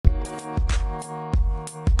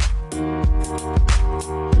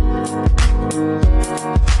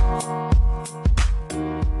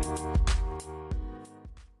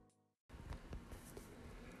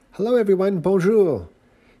Hello everyone, bonjour.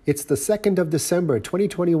 It's the 2nd of December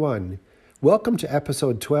 2021. Welcome to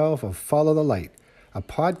episode 12 of Follow the Light, a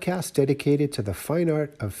podcast dedicated to the fine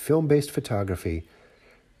art of film-based photography.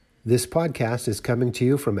 This podcast is coming to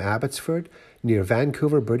you from Abbotsford, near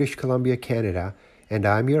Vancouver, British Columbia, Canada, and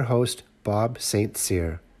I'm your host, Bob St.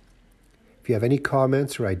 Cyr. If you have any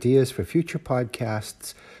comments or ideas for future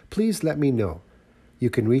podcasts, please let me know. You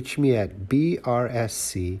can reach me at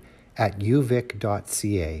brsc@uvic.ca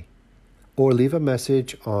or leave a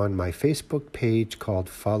message on my Facebook page called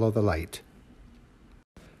Follow the Light.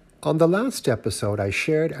 On the last episode, I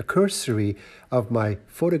shared a cursory of my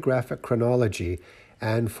photographic chronology,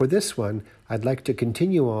 and for this one, I'd like to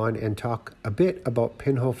continue on and talk a bit about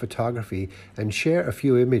pinhole photography and share a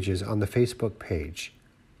few images on the Facebook page.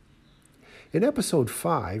 In episode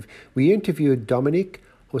 5, we interviewed Dominique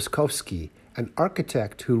Oskowski, an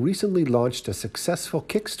architect who recently launched a successful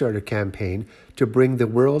Kickstarter campaign to bring the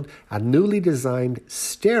world a newly designed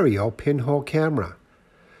stereo pinhole camera.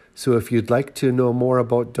 So if you'd like to know more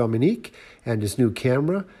about Dominique and his new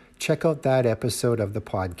camera, check out that episode of the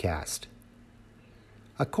podcast.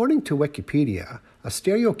 According to Wikipedia, a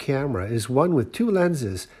stereo camera is one with two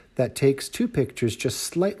lenses that takes two pictures just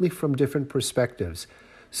slightly from different perspectives,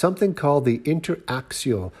 something called the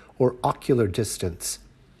interaxial or ocular distance.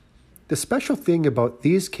 The special thing about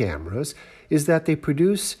these cameras is that they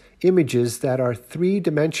produce images that are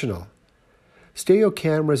three-dimensional. Stereo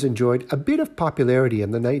cameras enjoyed a bit of popularity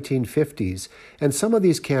in the 1950s, and some of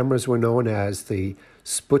these cameras were known as the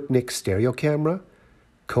Sputnik stereo camera,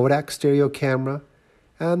 Kodak stereo camera,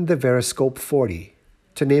 and the Veriscope 40,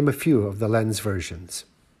 to name a few of the lens versions.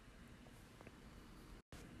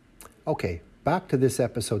 Okay, back to this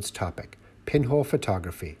episode's topic, pinhole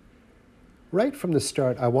photography. Right from the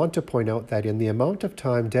start, I want to point out that in the amount of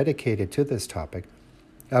time dedicated to this topic,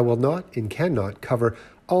 I will not and cannot cover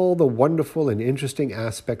all the wonderful and interesting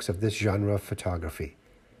aspects of this genre of photography.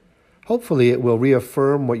 Hopefully it will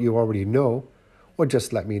reaffirm what you already know, or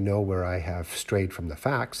just let me know where I have strayed from the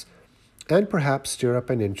facts, and perhaps stir up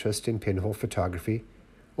an interest in pinhole photography,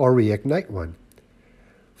 or reignite one.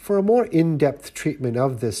 For a more in-depth treatment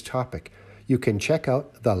of this topic, you can check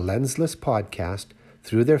out the Lensless Podcast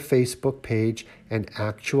through their Facebook page and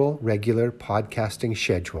actual regular podcasting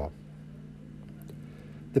schedule.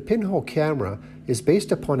 The pinhole camera is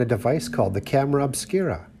based upon a device called the camera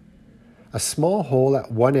obscura, a small hole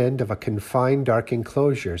at one end of a confined dark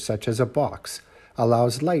enclosure, such as a box,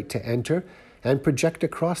 allows light to enter and project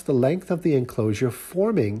across the length of the enclosure,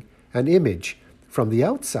 forming an image from the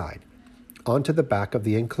outside onto the back of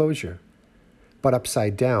the enclosure, but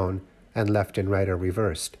upside down and left and right are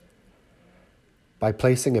reversed. By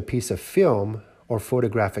placing a piece of film or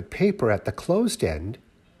photographic paper at the closed end,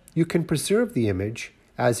 you can preserve the image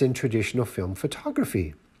as in traditional film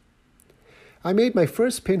photography. I made my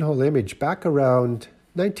first pinhole image back around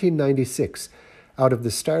 1996 out of the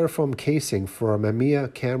styrofoam casing for a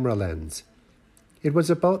Mamiya camera lens. It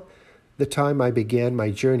was about the time I began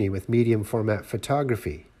my journey with medium format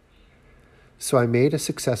photography. So I made a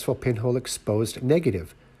successful pinhole exposed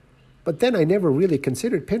negative, but then I never really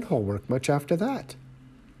considered pinhole work much after that.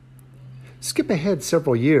 Skip ahead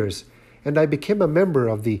several years, and I became a member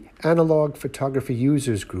of the Analog Photography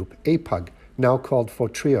Users Group, APUG, now called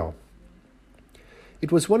Photrio.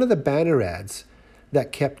 It was one of the banner ads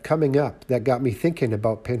that kept coming up that got me thinking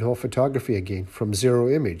about pinhole photography again from Zero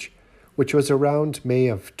Image, which was around May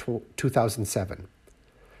of 2007.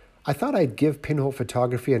 I thought I'd give pinhole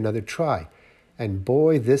photography another try, and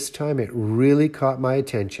boy, this time it really caught my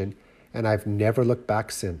attention, and I've never looked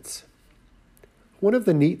back since. One of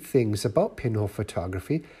the neat things about pinhole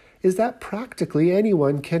photography is that practically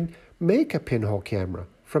anyone can make a pinhole camera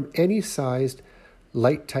from any sized,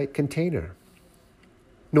 light-tight container.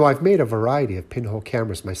 Now, I've made a variety of pinhole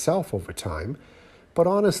cameras myself over time, but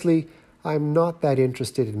honestly, I'm not that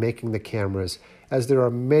interested in making the cameras, as there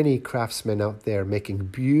are many craftsmen out there making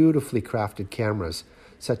beautifully crafted cameras,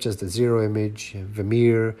 such as the Zero Image,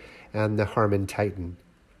 Vermeer, and the Harman Titan.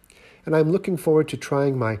 And I'm looking forward to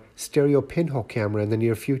trying my stereo pinhole camera in the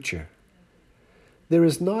near future. There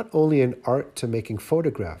is not only an art to making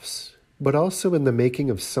photographs, but also in the making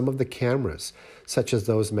of some of the cameras, such as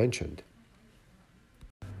those mentioned.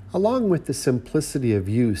 Along with the simplicity of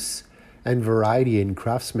use and variety in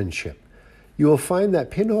craftsmanship, you will find that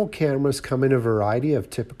pinhole cameras come in a variety of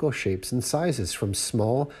typical shapes and sizes, from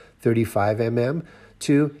small 35mm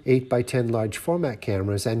to 8x10 large format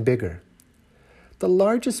cameras and bigger. The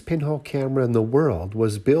largest pinhole camera in the world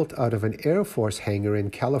was built out of an Air Force hangar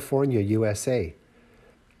in California, USA.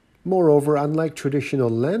 Moreover, unlike traditional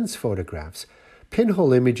lens photographs,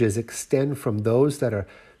 pinhole images extend from those that are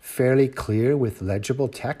fairly clear with legible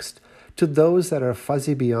text, to those that are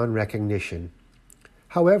fuzzy beyond recognition.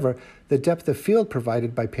 However, the depth of field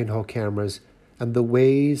provided by pinhole cameras and the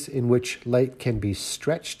ways in which light can be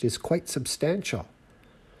stretched is quite substantial.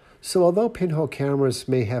 So although pinhole cameras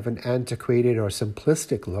may have an antiquated or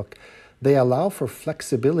simplistic look, they allow for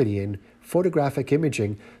flexibility in photographic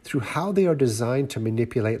imaging through how they are designed to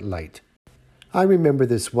manipulate light. I remember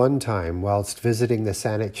this one time whilst visiting the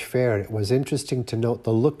Saanich Fair. It was interesting to note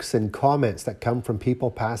the looks and comments that come from people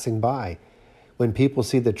passing by. When people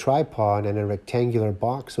see the tripod and a rectangular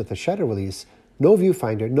box with a shutter release, no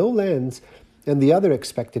viewfinder, no lens, and the other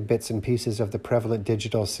expected bits and pieces of the prevalent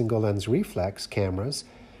digital single-lens reflex cameras,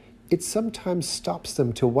 it sometimes stops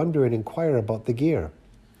them to wonder and inquire about the gear.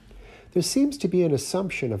 There seems to be an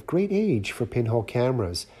assumption of great age for pinhole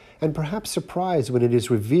cameras, and perhaps surprise when it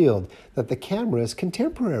is revealed that the camera is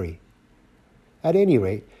contemporary. At any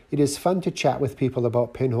rate, it is fun to chat with people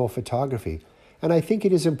about pinhole photography, and I think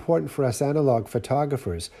it is important for us analog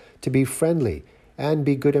photographers to be friendly and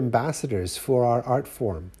be good ambassadors for our art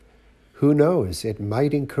form. Who knows, it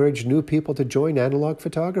might encourage new people to join analog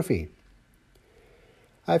photography.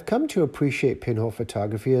 I've come to appreciate pinhole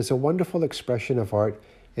photography as a wonderful expression of art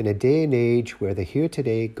in a day and age where the here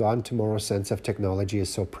today, gone tomorrow sense of technology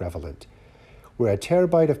is so prevalent, where a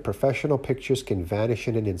terabyte of professional pictures can vanish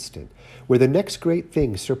in an instant, where the next great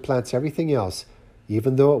thing supplants everything else,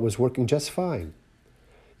 even though it was working just fine.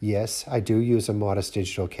 Yes, I do use a modest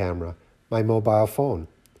digital camera, my mobile phone,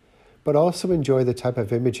 but also enjoy the type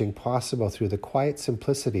of imaging possible through the quiet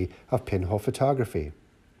simplicity of pinhole photography.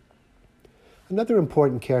 Another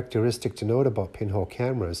important characteristic to note about pinhole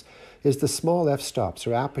cameras is the small f-stops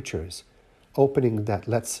or apertures, opening that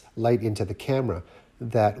lets light into the camera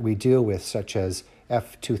that we deal with, such as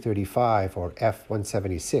f235 or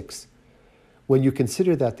f176. When you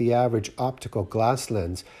consider that the average optical glass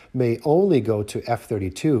lens may only go to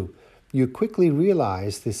f32, you quickly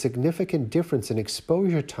realize the significant difference in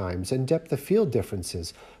exposure times and depth of field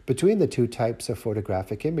differences between the two types of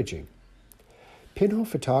photographic imaging. Pinhole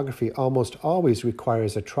photography almost always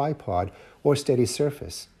requires a tripod or steady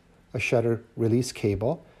surface, a shutter release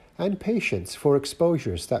cable, and patience for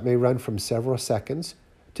exposures that may run from several seconds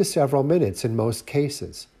to several minutes in most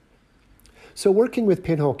cases. So working with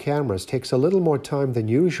pinhole cameras takes a little more time than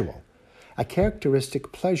usual, a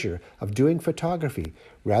characteristic pleasure of doing photography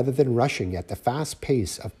rather than rushing at the fast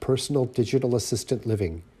pace of personal digital assistant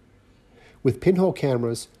living. With pinhole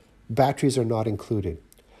cameras, batteries are not included,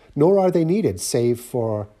 nor are they needed save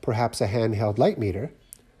for perhaps a handheld light meter.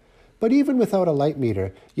 But even without a light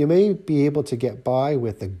meter, you may be able to get by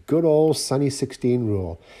with the good old Sunny 16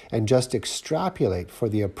 rule and just extrapolate for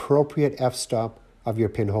the appropriate f-stop of your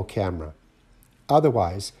pinhole camera.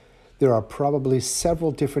 Otherwise, there are probably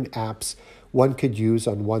several different apps one could use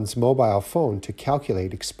on one's mobile phone to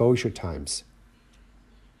calculate exposure times.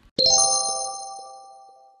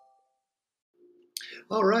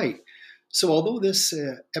 All right. So although this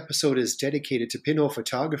episode is dedicated to pinhole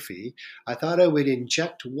photography, I thought I would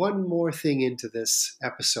inject one more thing into this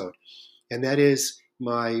episode, and that is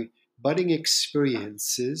my budding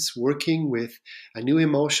experiences working with a new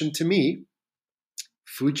emulsion to me,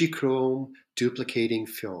 Fujichrome duplicating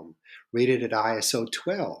film, rated at ISO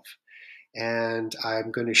 12. And I'm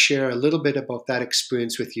going to share a little bit about that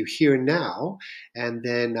experience with you here now. And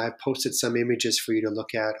then I've posted some images for you to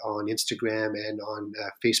look at on Instagram and on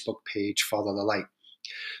Facebook page, Follow the Light.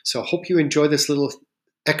 So I hope you enjoy this little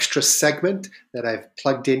extra segment that I've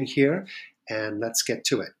plugged in here, and let's get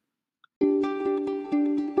to it.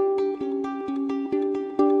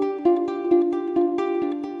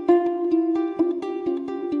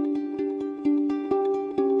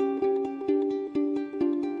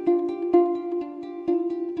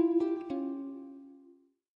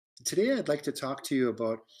 Today I'd like to talk to you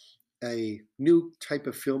about a new type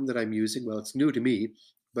of film that I'm using. Well, it's new to me,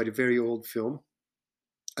 but a very old film.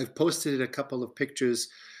 I've posted a couple of pictures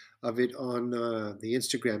of it on the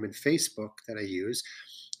Instagram and Facebook that I use,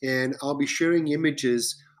 and I'll be sharing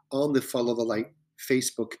images on the Follow the Light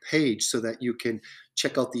Facebook page so that you can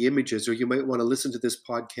check out the images, or you might want to listen to this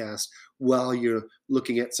podcast while you're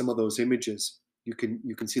looking at some of those images. You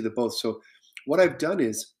can see them both. So what I've done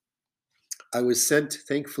is I was sent,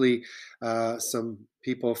 thankfully, some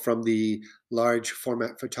people from the large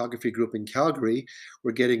format photography group in Calgary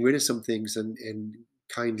were getting rid of some things and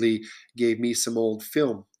kindly gave me some old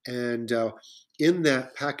film. And in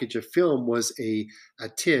that package of film was a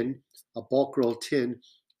tin, a bulk roll tin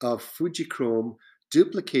of Fujichrome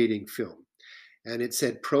duplicating film. And it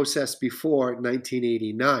said processed before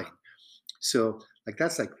 1989. So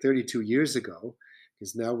that's like 32 years ago.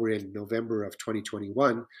 because now we're in November of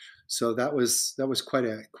 2021. So that was quite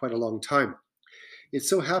a long time. It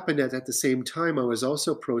so happened that at the same time, I was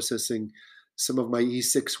also processing some of my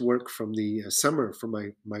E6 work from the summer for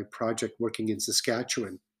my project working in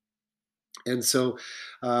Saskatchewan. And so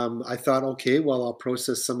I thought, okay, well, I'll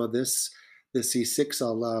process some of this E6.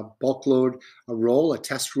 I'll bulk load a roll, a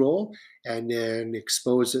test roll, and then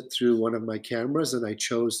expose it through one of my cameras. And I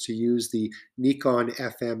chose to use the Nikon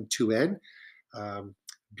FM2N. Um,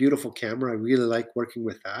 Beautiful camera. I really like working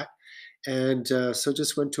with that. And so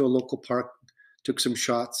just went to a local park, took some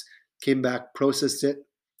shots, came back, processed it,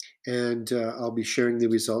 and I'll be sharing the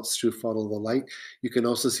results through Follow the Light. You can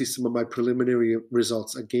also see some of my preliminary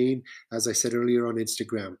results again, as I said earlier, on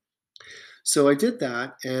Instagram. So I did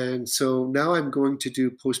that, and so now I'm going to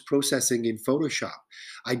do post-processing in Photoshop.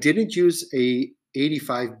 I didn't use a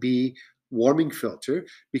 85B warming filter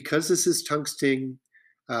because this is tungsten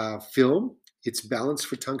film. It's balanced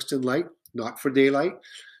for tungsten light, not for daylight.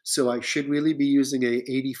 So I should really be using a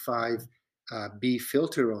 85B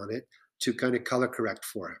filter on it to kind of color correct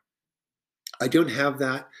for it. I don't have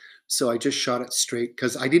that, so I just shot it straight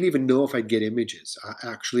because I didn't even know if I'd get images.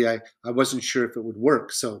 Actually, I wasn't sure if it would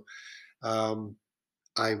work. So um,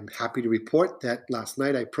 I'm happy to report that last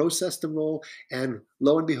night I processed the roll, and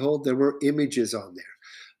lo and behold, there were images on there.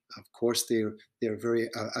 Of course, they're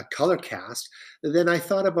very a color cast. And then I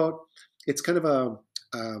thought about it's kind of a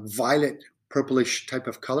violet purplish type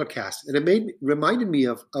of color cast, and it reminded me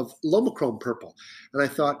of Lomochrome purple. And I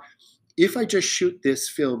thought, if I just shoot this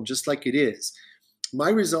film just like it is, my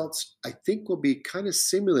results I think will be kind of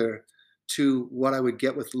similar to what I would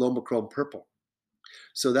get with Lomochrome purple.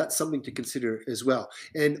 So that's something to consider as well.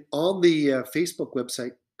 And on the Facebook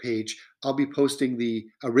website page, I'll be posting the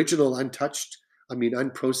original untouched, I mean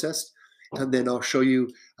unprocessed, and then I'll show you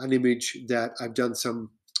an image that I've done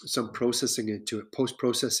some processing into it, post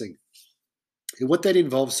processing. And what that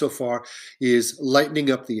involves so far is lightening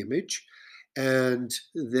up the image and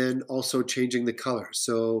then also changing the color.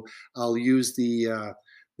 So I'll use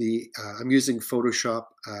I'm using Photoshop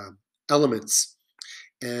Elements,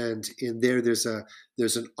 and in there's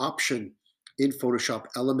an option in Photoshop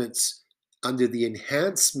Elements under the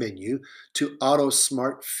Enhance menu to Auto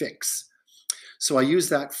Smart Fix. So I use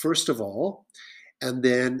that first of all, and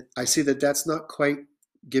then I see that that's not quite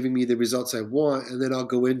giving me the results I want, and then I'll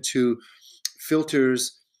go into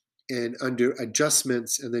filters and under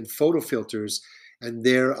adjustments and then photo filters, and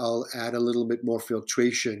there I'll add a little bit more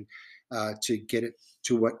filtration to get it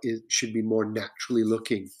to what it should be more naturally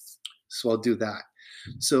looking. So I'll do that.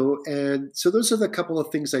 So those are the couple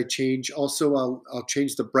of things I change. Also, I'll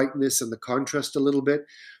change the brightness and the contrast a little bit,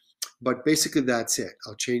 but basically that's it.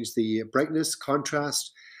 I'll change the brightness,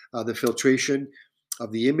 contrast, the filtration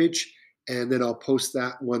of the image, and then I'll post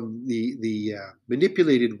that one, the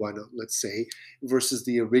manipulated one, let's say, versus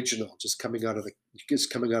the original, just coming out of the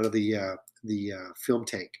film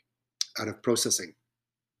tank, out of processing.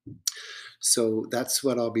 So that's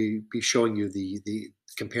what I'll be showing you, the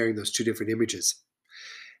comparing those two different images.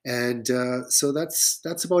 And so that's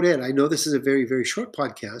about it. I know this is a very, very short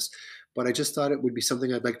podcast, but I just thought it would be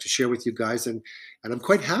something I'd like to share with you guys, and I'm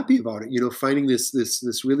quite happy about it. You know, finding this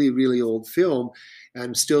really, really old film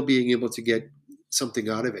and still being able to get something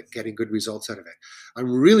out of it, getting good results out of it.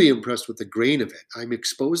 I'm really impressed with the grain of it. I'm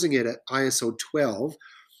exposing it at ISO 12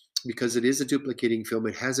 because it is a duplicating film.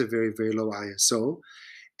 It has a very, very low ISO,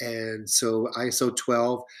 and so ISO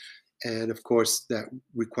 12. And of course, that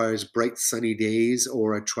requires bright sunny days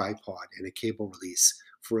or a tripod and a cable release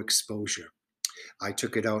for exposure. I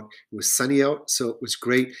took it out. It was sunny out, so it was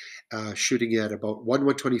great, shooting at about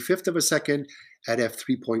 1/125th of a second at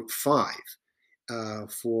f3.5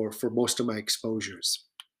 for most of my exposures.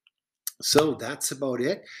 So that's about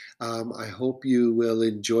it. I hope you will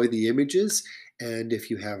enjoy the images. And if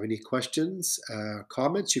you have any questions,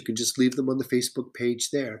 comments, you can just leave them on the Facebook page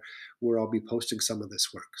there, where I'll be posting some of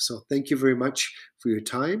this work. So thank you very much for your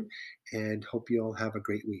time, and hope you all have a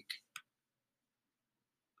great week.